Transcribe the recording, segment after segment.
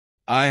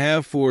I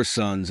have four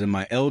sons, and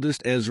my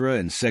eldest, Ezra,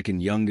 and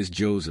second youngest,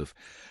 Joseph,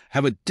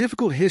 have a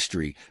difficult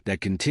history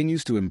that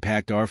continues to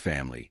impact our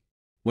family.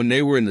 When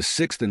they were in the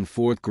 6th and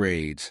 4th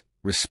grades,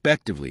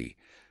 respectively,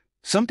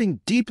 something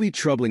deeply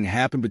troubling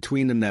happened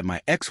between them that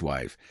my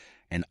ex-wife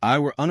and I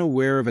were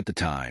unaware of at the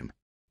time.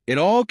 It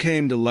all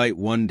came to light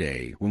one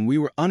day when we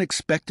were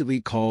unexpectedly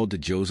called to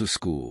Joseph's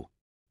school.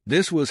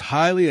 This was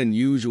highly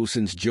unusual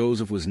since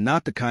Joseph was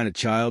not the kind of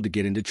child to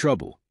get into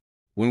trouble.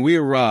 When we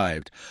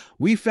arrived,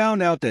 we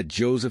found out that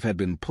Joseph had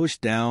been pushed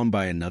down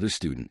by another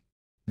student.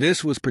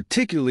 This was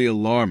particularly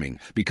alarming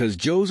because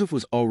Joseph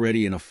was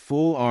already in a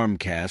full arm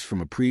cast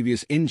from a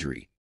previous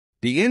injury.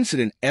 The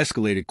incident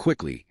escalated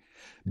quickly.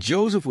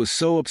 Joseph was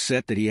so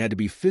upset that he had to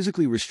be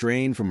physically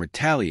restrained from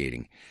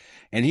retaliating,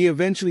 and he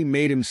eventually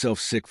made himself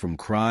sick from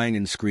crying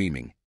and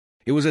screaming.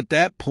 It was at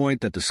that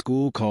point that the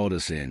school called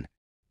us in.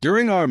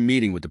 During our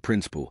meeting with the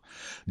principal,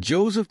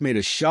 Joseph made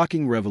a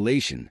shocking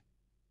revelation.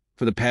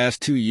 For the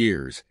past 2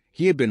 years,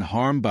 he had been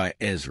harmed by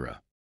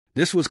Ezra.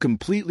 This was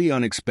completely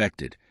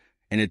unexpected,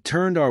 and it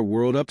turned our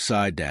world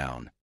upside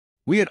down.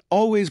 We had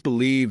always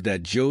believed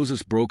that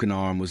Joseph's broken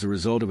arm was the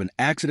result of an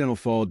accidental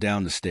fall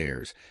down the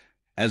stairs,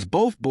 as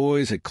both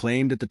boys had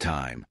claimed at the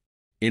time.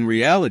 In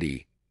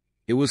reality,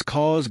 it was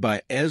caused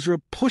by Ezra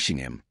pushing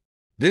him.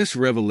 This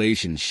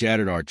revelation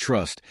shattered our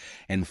trust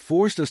and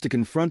forced us to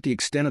confront the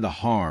extent of the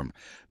harm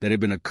that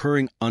had been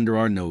occurring under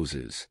our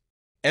noses.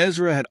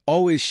 Ezra had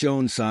always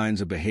shown signs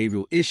of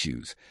behavioral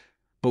issues,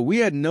 but we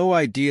had no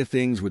idea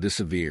things were this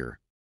severe.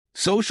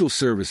 Social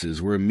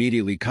services were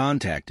immediately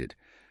contacted,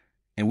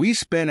 and we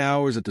spent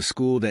hours at the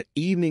school that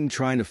evening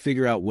trying to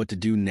figure out what to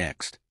do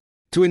next.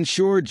 To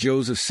ensure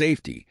Joseph's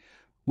safety,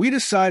 we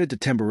decided to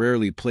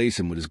temporarily place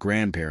him with his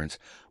grandparents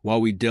while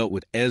we dealt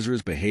with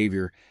Ezra's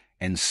behavior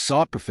and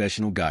sought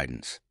professional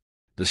guidance.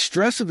 The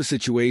stress of the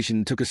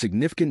situation took a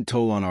significant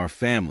toll on our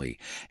family,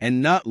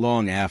 and not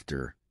long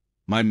after,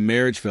 my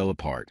marriage fell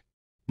apart.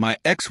 My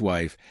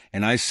ex-wife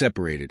and I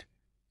separated,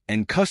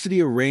 and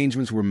custody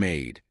arrangements were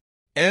made.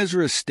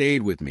 Ezra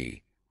stayed with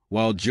me,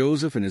 while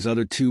Joseph and his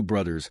other 2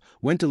 brothers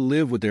went to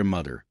live with their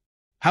mother.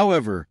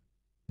 However,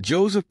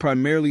 Joseph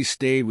primarily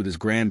stayed with his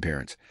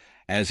grandparents,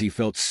 as he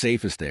felt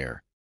safest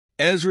there.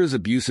 Ezra's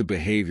abusive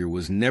behavior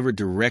was never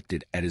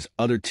directed at his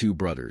other 2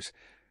 brothers,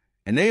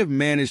 and they have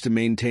managed to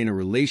maintain a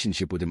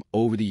relationship with him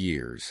over the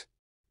years.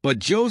 But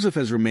Joseph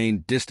has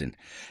remained distant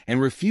and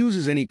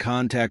refuses any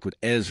contact with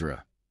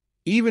Ezra,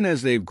 even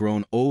as they've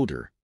grown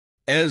older.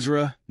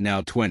 Ezra, now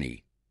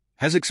 20,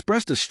 has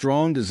expressed a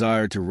strong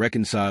desire to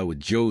reconcile with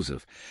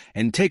Joseph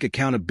and take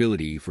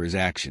accountability for his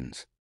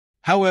actions.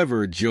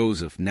 However,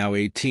 Joseph, now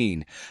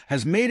 18,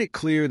 has made it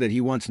clear that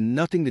he wants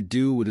nothing to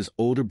do with his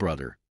older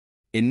brother.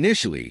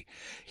 Initially,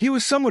 he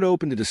was somewhat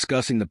open to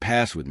discussing the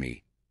past with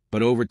me,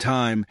 but over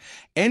time,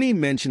 any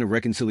mention of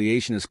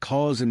reconciliation has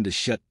caused him to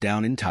shut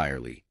down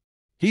entirely.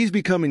 He's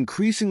become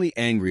increasingly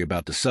angry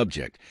about the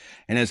subject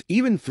and has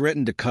even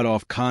threatened to cut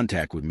off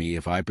contact with me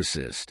if I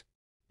persist.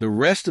 The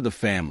rest of the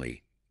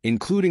family,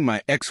 including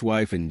my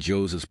ex-wife and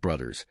Joseph's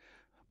brothers,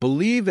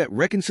 believe that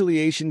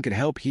reconciliation could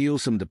help heal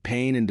some of the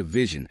pain and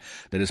division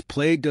that has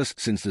plagued us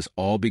since this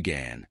all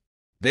began.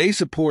 They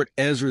support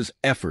Ezra's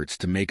efforts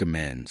to make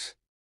amends.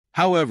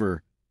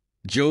 However,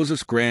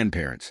 Joseph's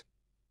grandparents,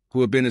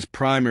 who have been his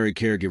primary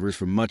caregivers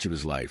for much of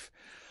his life,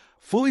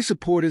 fully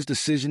support his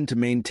decision to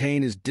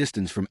maintain his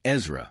distance from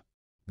Ezra.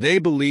 They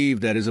believe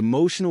that his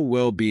emotional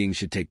well-being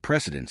should take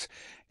precedence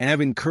and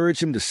have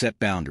encouraged him to set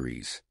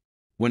boundaries.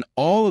 When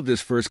all of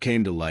this first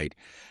came to light,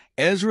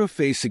 Ezra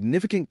faced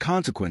significant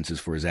consequences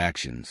for his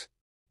actions.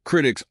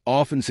 Critics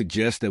often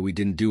suggest that we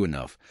didn't do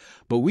enough,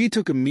 but we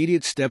took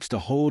immediate steps to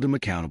hold him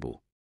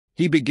accountable.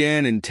 He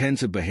began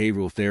intensive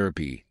behavioral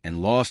therapy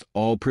and lost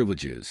all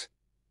privileges.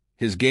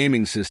 His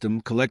gaming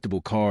system,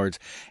 collectible cards,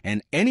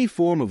 and any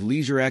form of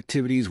leisure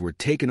activities were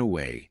taken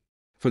away.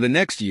 For the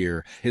next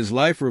year, his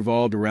life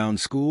revolved around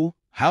school,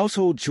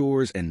 household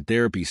chores, and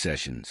therapy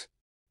sessions.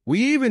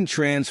 We even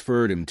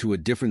transferred him to a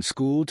different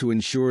school to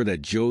ensure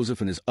that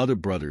Joseph and his other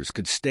brothers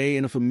could stay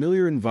in a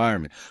familiar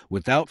environment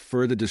without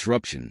further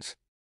disruptions.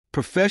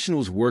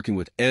 Professionals working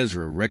with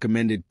Ezra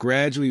recommended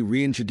gradually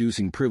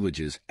reintroducing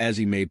privileges as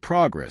he made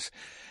progress,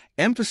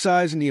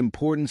 emphasizing the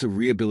importance of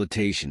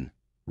rehabilitation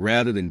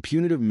rather than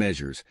punitive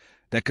measures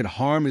that could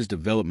harm his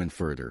development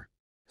further.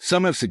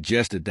 Some have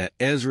suggested that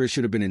Ezra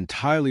should have been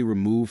entirely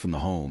removed from the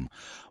home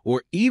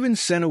or even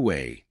sent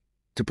away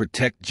to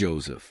protect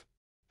Joseph.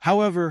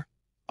 However,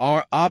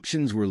 our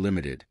options were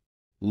limited.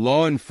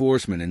 Law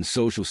enforcement and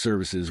social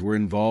services were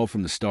involved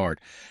from the start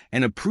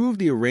and approved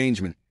the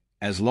arrangement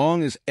as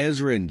long as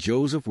Ezra and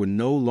Joseph were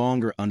no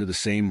longer under the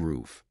same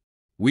roof.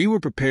 We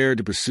were prepared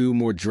to pursue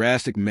more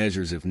drastic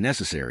measures if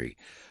necessary,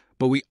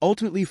 but we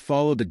ultimately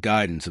followed the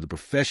guidance of the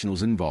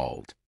professionals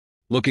involved.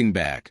 Looking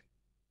back,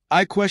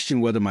 I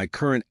question whether my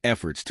current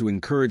efforts to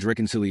encourage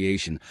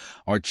reconciliation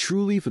are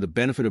truly for the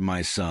benefit of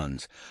my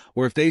sons,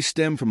 or if they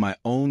stem from my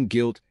own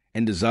guilt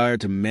and desire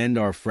to mend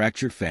our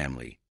fractured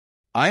family.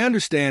 I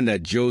understand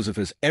that Joseph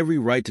has every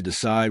right to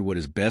decide what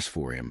is best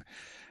for him,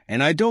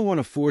 and I don't want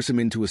to force him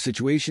into a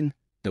situation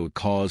that would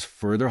cause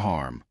further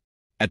harm.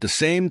 At the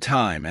same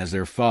time, as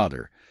their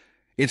father,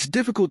 it's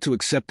difficult to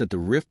accept that the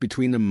rift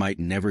between them might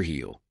never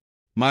heal.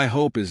 My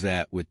hope is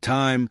that, with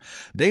time,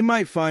 they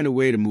might find a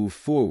way to move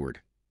forward,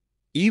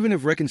 even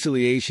if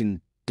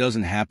reconciliation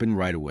doesn't happen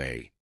right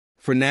away.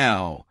 For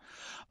now,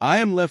 I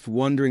am left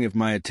wondering if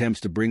my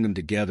attempts to bring them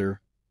together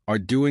are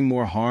doing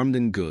more harm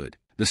than good.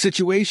 The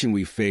situation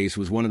we faced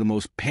was one of the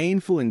most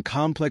painful and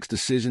complex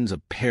decisions a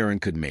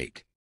parent could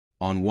make.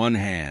 On one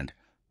hand,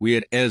 we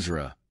had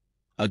Ezra,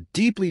 a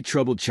deeply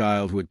troubled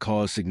child who had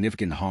caused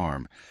significant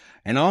harm,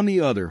 and on the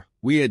other,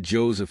 we had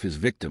Joseph, his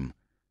victim,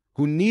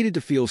 who needed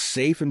to feel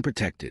safe and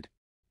protected.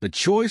 The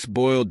choice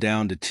boiled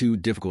down to two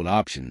difficult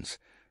options: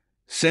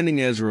 sending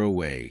Ezra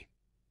away,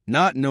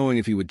 not knowing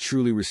if he would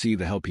truly receive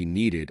the help he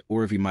needed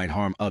or if he might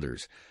harm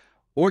others,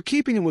 or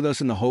keeping him with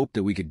us in the hope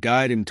that we could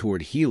guide him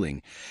toward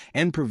healing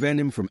and prevent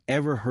him from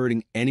ever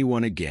hurting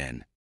anyone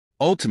again.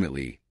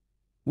 Ultimately,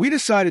 we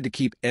decided to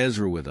keep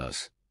Ezra with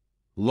us,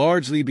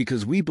 largely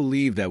because we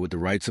believed that with the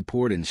right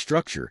support and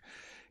structure,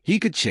 he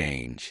could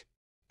change.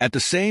 At the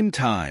same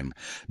time,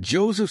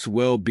 Joseph's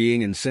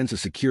well-being and sense of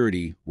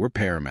security were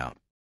paramount.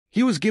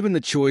 He was given the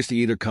choice to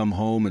either come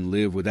home and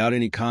live without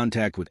any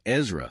contact with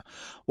Ezra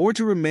or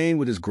to remain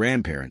with his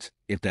grandparents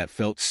if that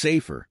felt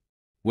safer.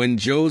 When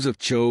Joseph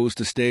chose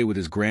to stay with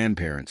his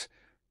grandparents,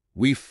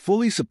 we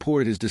fully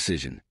supported his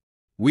decision.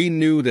 We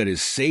knew that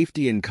his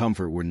safety and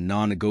comfort were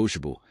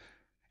non-negotiable,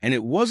 and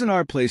it wasn't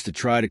our place to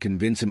try to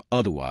convince him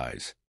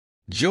otherwise.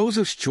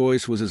 Joseph's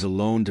choice was his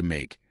alone to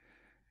make,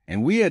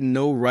 and we had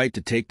no right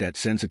to take that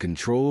sense of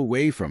control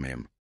away from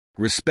him.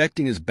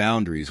 Respecting his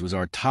boundaries was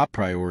our top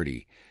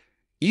priority,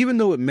 even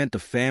though it meant the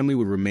family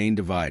would remain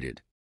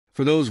divided.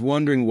 For those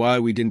wondering why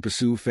we didn't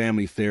pursue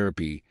family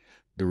therapy,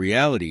 the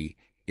reality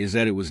is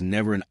that it was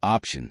never an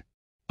option.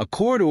 A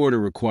court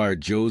order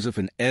required Joseph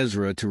and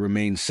Ezra to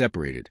remain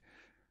separated,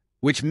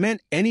 which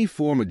meant any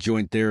form of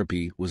joint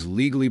therapy was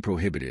legally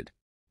prohibited.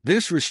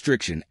 This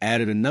restriction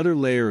added another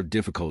layer of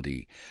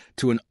difficulty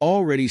to an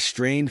already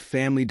strained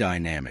family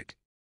dynamic.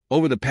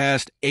 Over the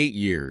past 8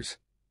 years,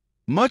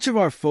 much of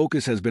our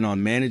focus has been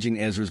on managing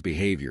Ezra's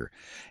behavior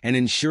and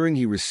ensuring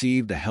he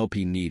received the help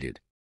he needed.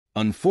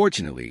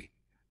 Unfortunately,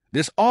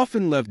 this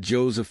often left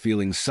Joseph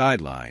feeling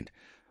sidelined,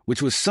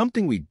 which was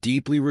something we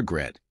deeply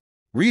regret.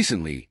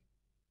 Recently,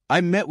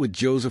 I met with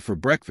Joseph for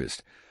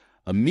breakfast,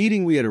 a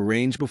meeting we had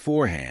arranged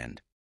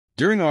beforehand.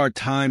 During our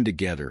time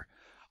together,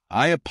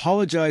 I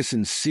apologized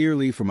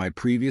sincerely for my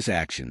previous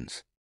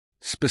actions.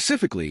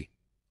 Specifically,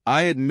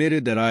 I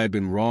admitted that I had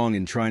been wrong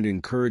in trying to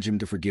encourage him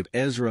to forgive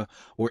Ezra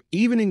or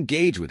even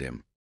engage with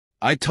him.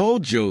 I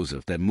told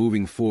Joseph that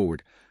moving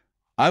forward,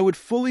 I would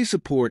fully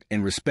support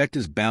and respect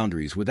his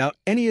boundaries without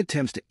any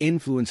attempts to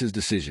influence his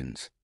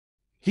decisions.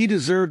 He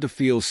deserved to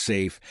feel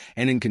safe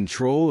and in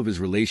control of his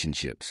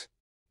relationships.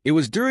 It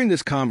was during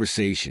this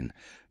conversation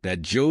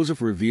that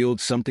Joseph revealed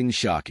something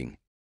shocking.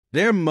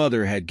 Their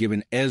mother had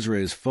given Ezra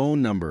his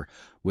phone number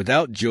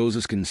without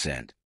Joseph's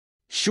consent.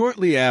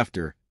 Shortly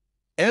after,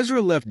 Ezra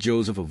left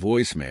Joseph a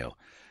voicemail,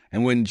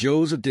 and when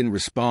Joseph didn't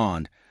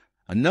respond,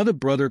 another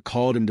brother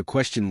called him to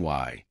question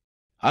why.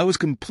 I was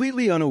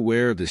completely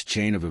unaware of this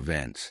chain of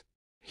events.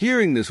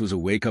 Hearing this was a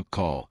wake-up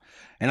call,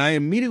 and I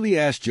immediately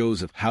asked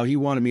Joseph how he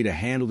wanted me to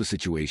handle the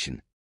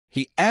situation.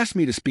 He asked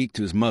me to speak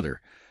to his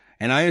mother,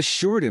 and I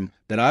assured him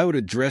that I would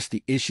address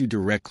the issue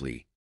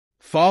directly.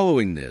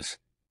 Following this,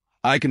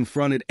 I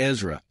confronted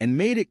Ezra and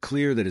made it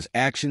clear that his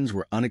actions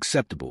were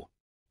unacceptable.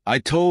 I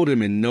told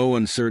him in no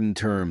uncertain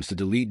terms to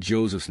delete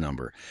Joseph's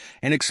number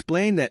and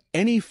explained that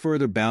any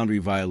further boundary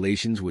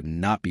violations would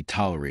not be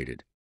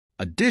tolerated.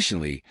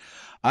 Additionally,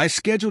 I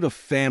scheduled a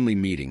family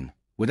meeting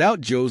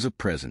without Joseph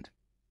present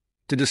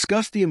to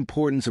discuss the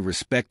importance of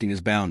respecting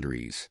his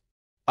boundaries.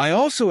 I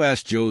also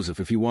asked Joseph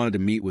if he wanted to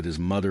meet with his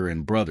mother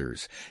and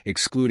brothers,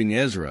 excluding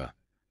Ezra,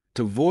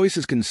 to voice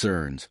his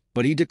concerns,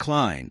 but he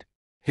declined.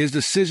 His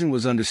decision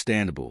was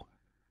understandable,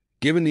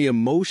 given the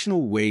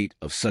emotional weight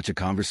of such a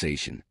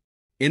conversation.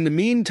 In the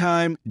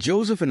meantime,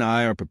 Joseph and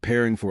I are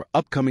preparing for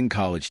upcoming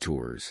college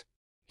tours.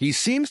 He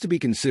seems to be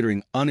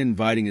considering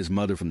uninviting his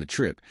mother from the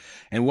trip,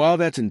 and while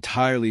that's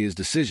entirely his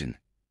decision,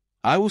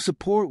 I will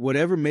support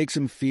whatever makes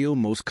him feel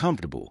most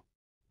comfortable.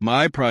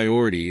 My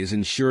priority is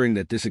ensuring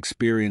that this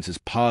experience is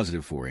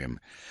positive for him,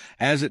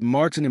 as it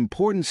marks an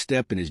important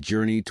step in his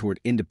journey toward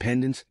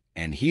independence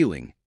and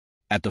healing.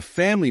 At the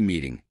family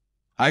meeting,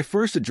 I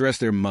first addressed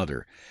their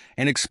mother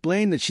and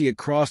explained that she had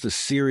crossed a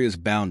serious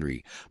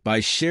boundary by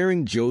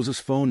sharing Joseph's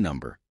phone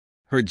number.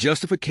 Her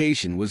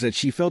justification was that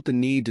she felt the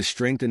need to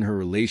strengthen her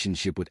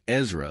relationship with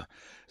Ezra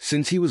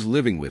since he was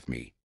living with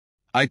me.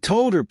 I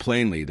told her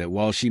plainly that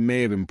while she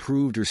may have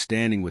improved her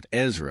standing with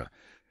Ezra,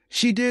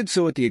 she did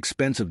so at the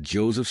expense of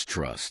Joseph's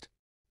trust.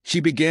 She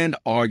began to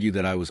argue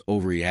that I was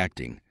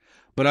overreacting,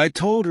 but I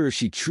told her if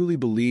she truly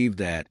believed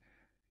that,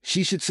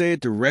 she should say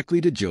it directly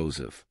to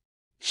Joseph.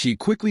 She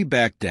quickly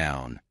backed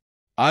down.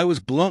 I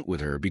was blunt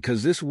with her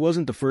because this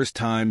wasn't the first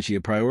time she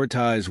had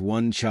prioritized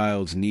one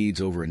child's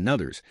needs over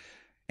another's,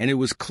 and it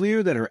was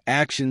clear that her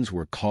actions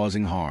were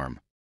causing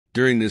harm.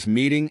 During this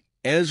meeting,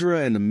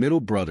 Ezra and the middle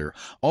brother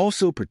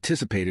also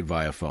participated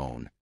via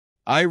phone.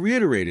 I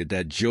reiterated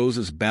that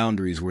Joseph's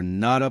boundaries were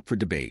not up for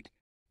debate.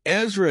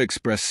 Ezra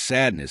expressed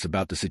sadness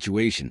about the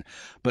situation,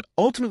 but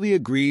ultimately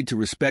agreed to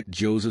respect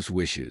Joseph's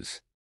wishes.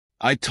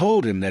 I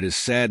told him that his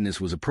sadness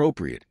was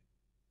appropriate.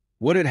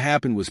 What had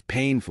happened was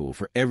painful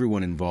for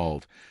everyone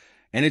involved,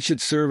 and it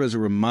should serve as a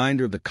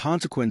reminder of the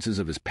consequences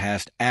of his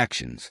past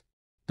actions.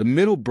 The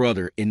middle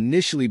brother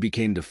initially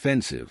became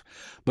defensive,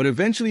 but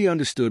eventually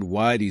understood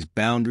why these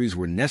boundaries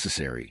were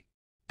necessary.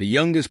 The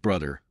youngest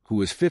brother, who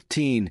was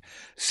 15,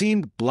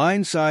 seemed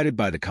blindsided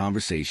by the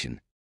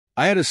conversation.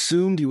 I had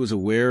assumed he was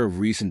aware of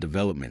recent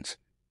developments,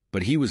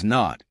 but he was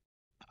not.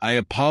 I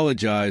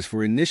apologized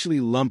for initially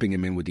lumping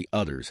him in with the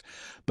others,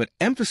 but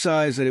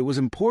emphasized that it was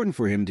important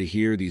for him to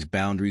hear these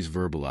boundaries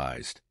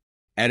verbalized.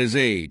 At his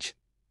age,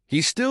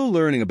 he's still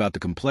learning about the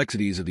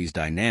complexities of these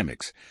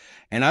dynamics,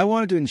 and I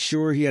wanted to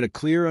ensure he had a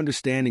clear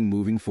understanding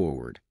moving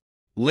forward.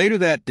 Later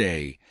that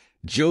day,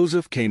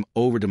 Joseph came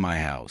over to my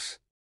house.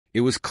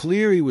 It was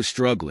clear he was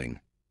struggling,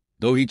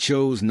 though he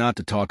chose not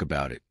to talk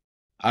about it.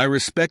 I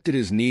respected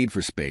his need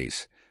for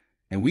space,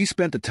 and we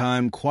spent the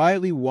time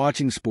quietly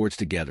watching sports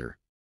together.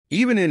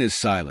 Even in his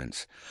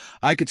silence,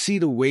 I could see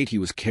the weight he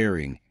was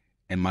carrying,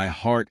 and my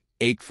heart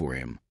ached for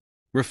him.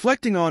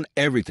 Reflecting on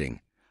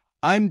everything,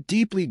 I'm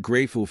deeply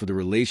grateful for the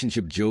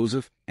relationship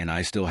Joseph and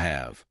I still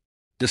have.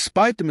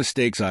 Despite the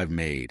mistakes I've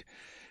made,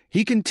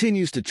 he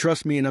continues to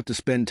trust me enough to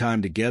spend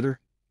time together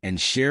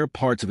and share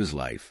parts of his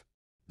life.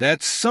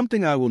 That's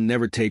something I will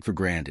never take for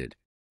granted.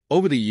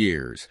 Over the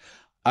years,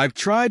 I've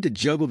tried to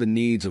juggle the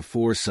needs of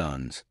 4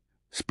 sons,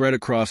 spread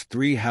across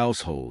 3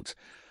 households,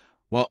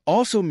 while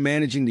also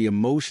managing the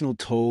emotional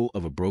toll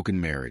of a broken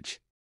marriage.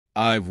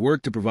 I've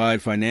worked to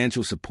provide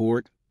financial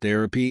support,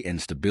 therapy,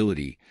 and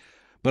stability,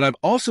 but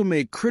I've also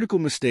made critical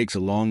mistakes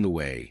along the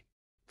way.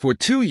 For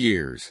 2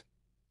 years,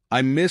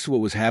 I missed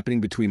what was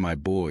happening between my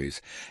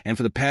boys, and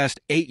for the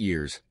past 8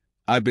 years,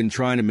 I've been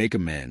trying to make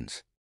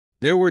amends.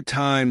 There were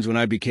times when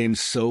I became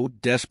so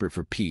desperate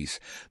for peace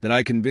that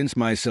I convinced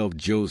myself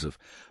Joseph,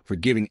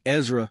 forgiving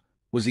Ezra,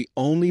 was the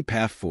only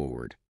path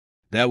forward.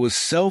 That was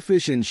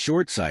selfish and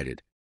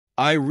short-sighted.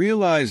 I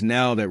realize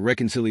now that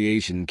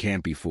reconciliation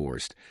can't be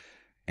forced,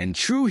 and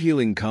true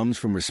healing comes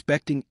from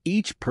respecting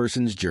each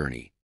person's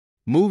journey.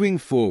 Moving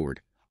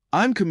forward,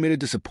 I'm committed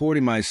to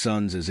supporting my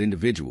sons as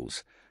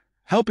individuals,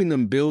 helping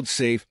them build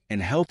safe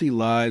and healthy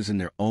lives in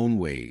their own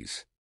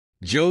ways.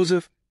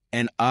 Joseph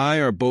and I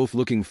are both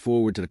looking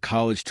forward to the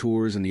college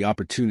tours and the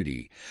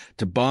opportunity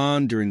to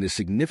bond during this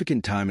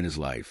significant time in his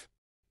life.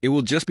 It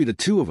will just be the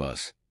 2 of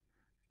us,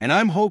 and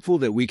I'm hopeful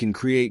that we can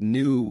create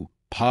new,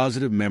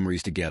 positive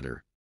memories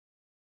together.